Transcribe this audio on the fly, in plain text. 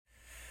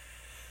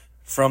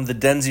From the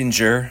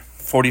Denzinger,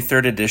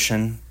 43rd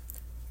edition,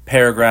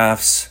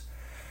 paragraphs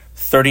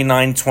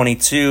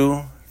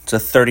 3922 to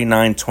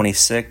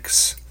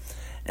 3926,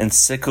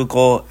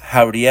 Encyclical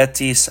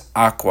Haurietis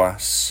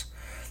Aquas,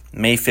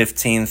 May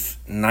 15th,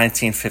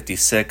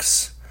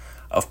 1956,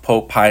 of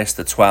Pope Pius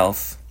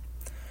XII,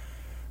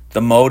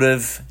 the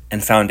motive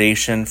and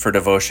foundation for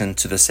devotion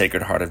to the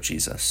Sacred Heart of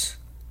Jesus.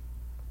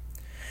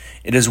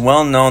 It is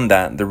well known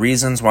that the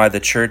reasons why the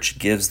Church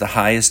gives the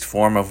highest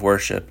form of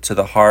worship to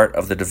the heart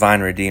of the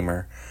Divine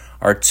Redeemer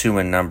are two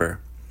in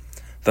number.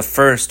 The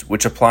first,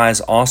 which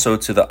applies also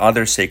to the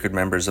other sacred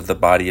members of the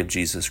body of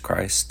Jesus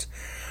Christ,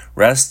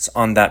 rests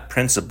on that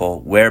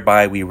principle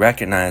whereby we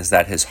recognize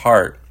that his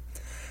heart,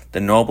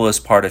 the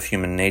noblest part of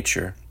human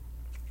nature,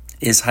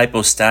 is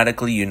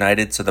hypostatically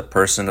united to the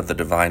person of the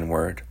Divine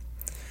Word.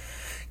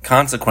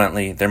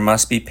 Consequently, there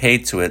must be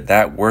paid to it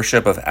that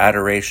worship of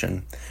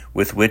adoration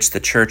with which the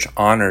Church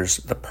honors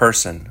the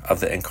person of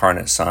the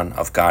incarnate Son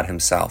of God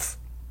himself.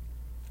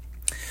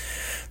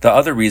 The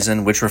other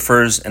reason, which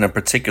refers in a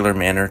particular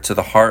manner to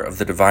the heart of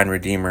the Divine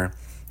Redeemer,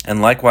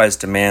 and likewise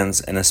demands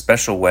in a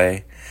special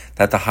way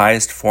that the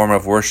highest form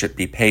of worship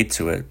be paid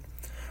to it,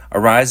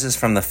 arises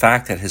from the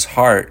fact that his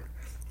heart,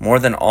 more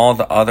than all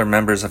the other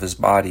members of his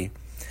body,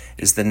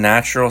 is the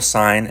natural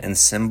sign and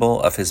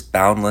symbol of his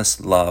boundless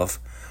love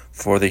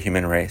for the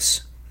human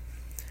race.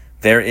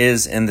 There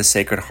is in the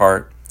Sacred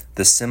Heart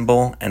the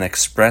symbol and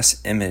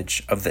express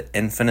image of the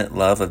infinite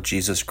love of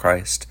Jesus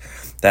Christ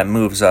that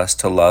moves us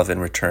to love in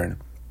return.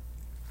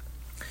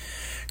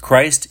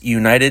 Christ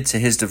united to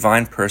his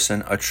divine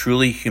person a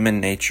truly human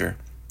nature,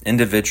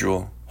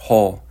 individual,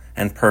 whole,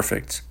 and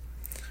perfect,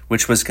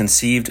 which was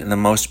conceived in the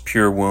most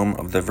pure womb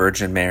of the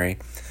Virgin Mary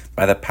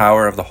by the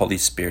power of the Holy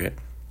Spirit.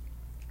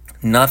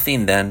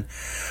 Nothing, then,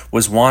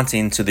 was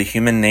wanting to the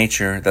human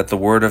nature that the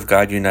Word of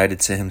God united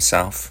to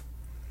himself.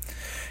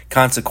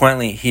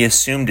 Consequently, he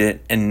assumed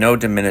it in no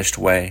diminished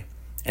way,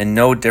 in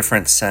no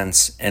different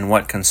sense in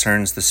what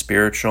concerns the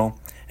spiritual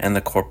and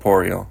the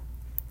corporeal.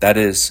 That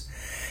is,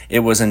 it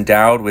was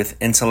endowed with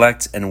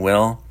intellect and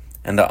will,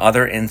 and the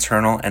other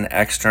internal and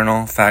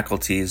external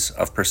faculties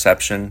of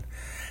perception,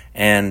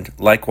 and,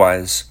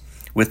 likewise,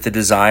 with the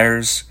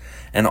desires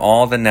and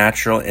all the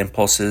natural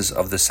impulses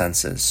of the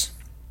senses.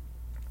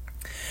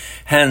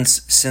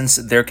 Hence, since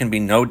there can be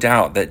no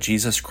doubt that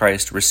Jesus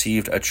Christ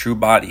received a true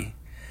body,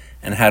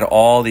 and had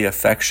all the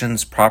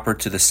affections proper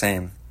to the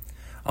same,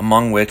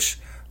 among which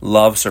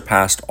love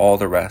surpassed all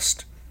the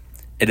rest,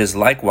 it is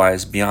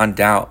likewise beyond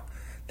doubt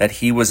that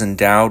he was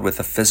endowed with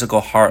a physical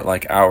heart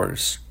like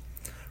ours.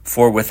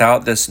 For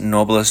without this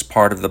noblest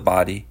part of the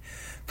body,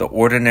 the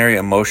ordinary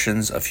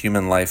emotions of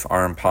human life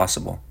are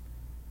impossible.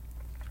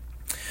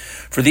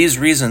 For these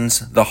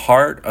reasons, the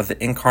heart of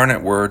the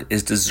incarnate Word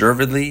is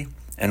deservedly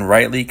and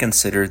rightly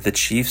considered the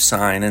chief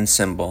sign and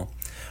symbol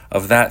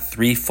of that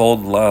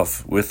threefold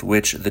love with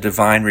which the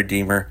Divine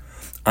Redeemer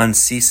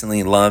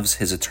unceasingly loves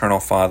his eternal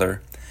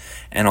Father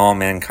and all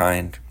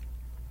mankind.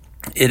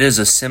 It is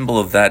a symbol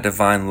of that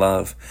divine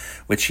love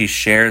which he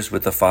shares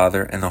with the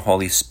Father and the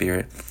Holy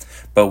Spirit,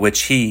 but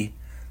which he,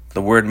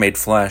 the Word made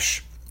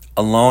flesh,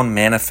 alone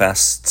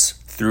manifests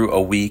through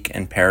a weak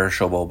and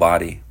perishable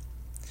body.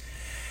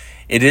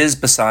 It is,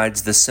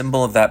 besides, the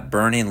symbol of that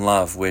burning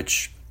love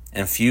which,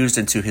 infused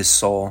into his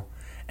soul,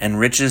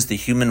 enriches the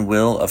human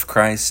will of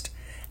Christ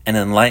and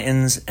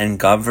enlightens and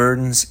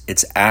governs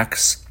its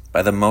acts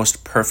by the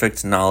most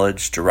perfect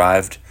knowledge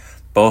derived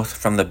both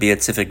from the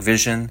beatific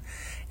vision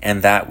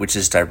and that which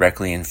is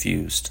directly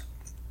infused.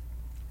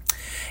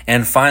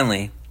 And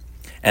finally,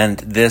 and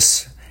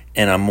this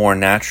in a more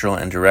natural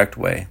and direct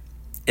way,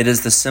 it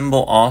is the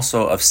symbol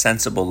also of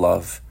sensible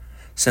love,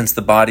 since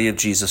the body of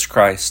Jesus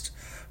Christ,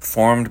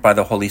 formed by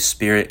the Holy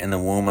Spirit in the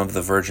womb of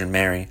the Virgin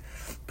Mary,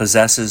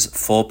 possesses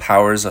full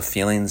powers of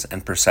feelings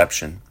and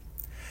perception.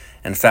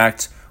 In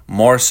fact,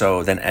 more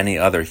so than any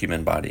other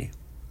human body.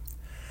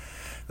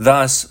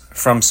 Thus,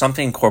 from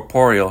something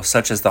corporeal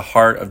such as the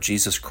heart of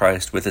Jesus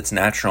Christ with its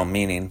natural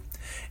meaning,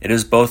 it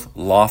is both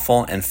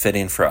lawful and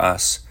fitting for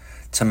us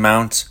to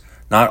mount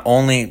not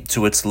only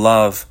to its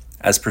love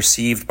as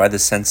perceived by the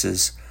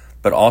senses,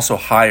 but also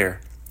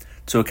higher,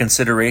 to a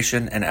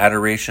consideration and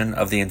adoration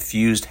of the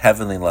infused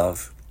heavenly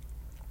love,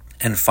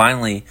 and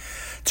finally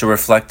to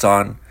reflect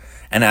on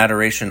and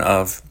adoration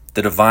of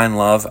the divine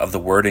love of the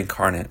Word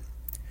incarnate.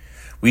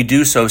 We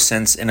do so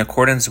since, in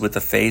accordance with the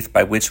faith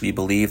by which we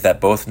believe that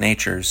both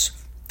natures,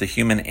 the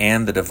human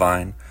and the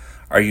divine,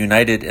 are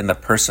united in the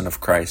person of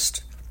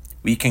Christ,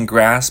 we can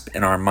grasp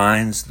in our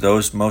minds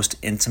those most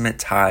intimate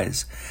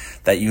ties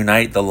that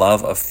unite the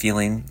love of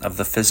feeling of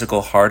the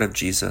physical heart of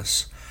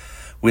Jesus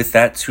with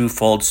that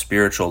twofold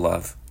spiritual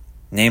love,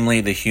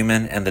 namely the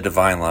human and the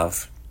divine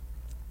love.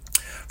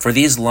 For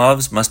these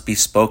loves must be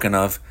spoken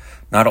of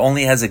not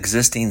only as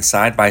existing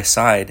side by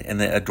side in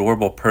the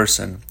adorable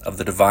person of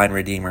the Divine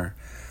Redeemer,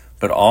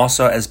 but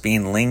also as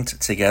being linked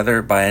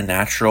together by a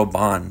natural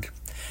bond,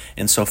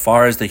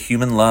 insofar as the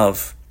human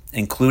love,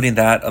 including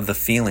that of the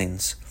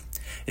feelings,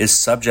 is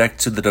subject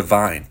to the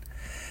divine,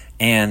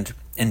 and,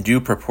 in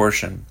due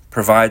proportion,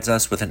 provides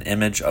us with an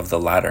image of the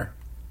latter.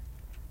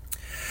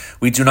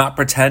 We do not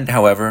pretend,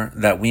 however,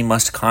 that we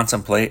must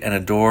contemplate and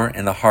adore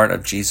in the heart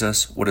of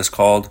Jesus what is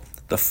called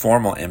the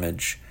formal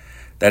image,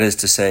 that is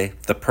to say,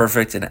 the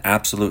perfect and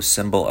absolute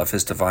symbol of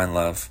his divine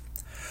love.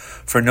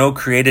 For no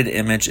created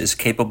image is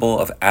capable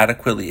of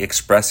adequately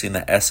expressing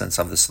the essence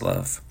of this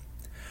love.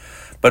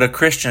 But a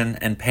Christian,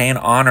 in paying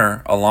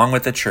honor along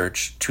with the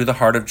Church to the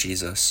heart of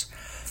Jesus,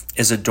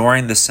 is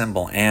adoring the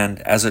symbol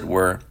and, as it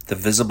were, the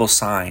visible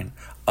sign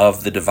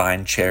of the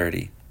divine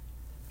charity.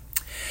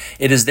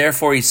 It is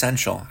therefore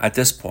essential at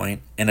this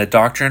point, in a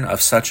doctrine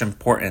of such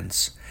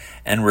importance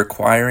and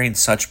requiring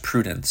such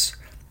prudence,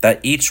 that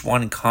each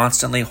one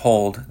constantly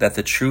hold that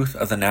the truth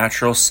of the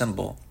natural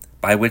symbol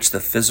by which the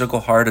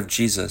physical heart of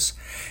Jesus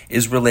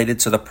is related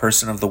to the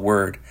person of the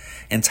Word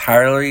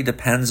entirely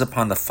depends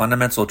upon the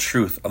fundamental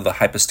truth of the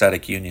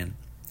hypostatic union.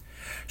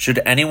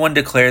 Should anyone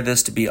declare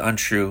this to be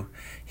untrue,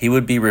 he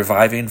would be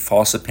reviving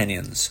false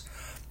opinions,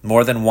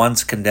 more than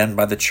once condemned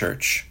by the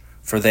Church,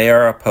 for they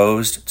are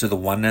opposed to the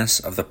oneness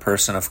of the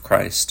person of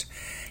Christ,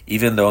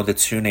 even though the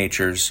two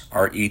natures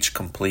are each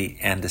complete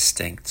and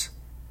distinct.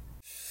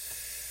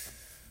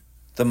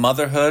 The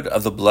Motherhood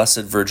of the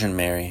Blessed Virgin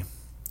Mary.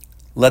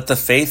 Let the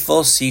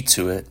faithful see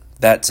to it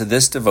that to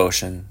this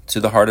devotion to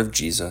the heart of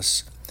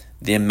Jesus,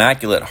 the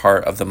Immaculate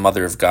Heart of the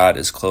Mother of God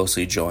is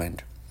closely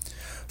joined.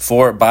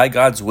 For by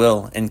God's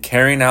will, in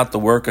carrying out the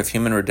work of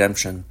human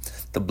redemption,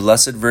 the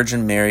Blessed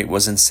Virgin Mary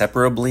was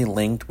inseparably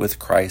linked with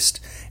Christ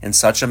in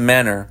such a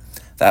manner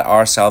that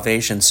our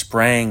salvation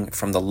sprang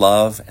from the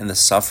love and the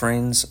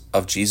sufferings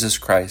of Jesus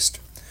Christ,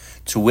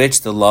 to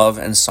which the love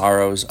and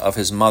sorrows of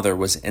his mother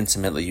was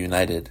intimately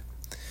united.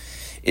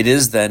 It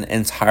is then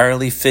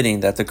entirely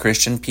fitting that the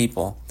Christian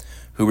people,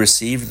 who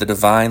received the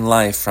divine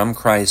life from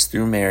Christ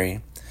through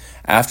Mary,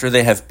 after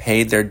they have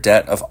paid their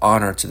debt of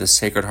honor to the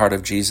Sacred Heart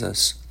of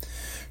Jesus,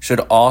 should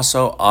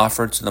also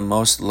offer to the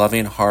most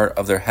loving heart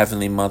of their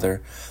Heavenly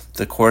Mother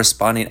the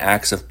corresponding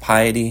acts of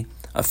piety,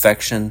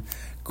 affection,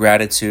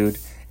 gratitude,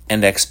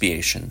 and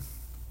expiation.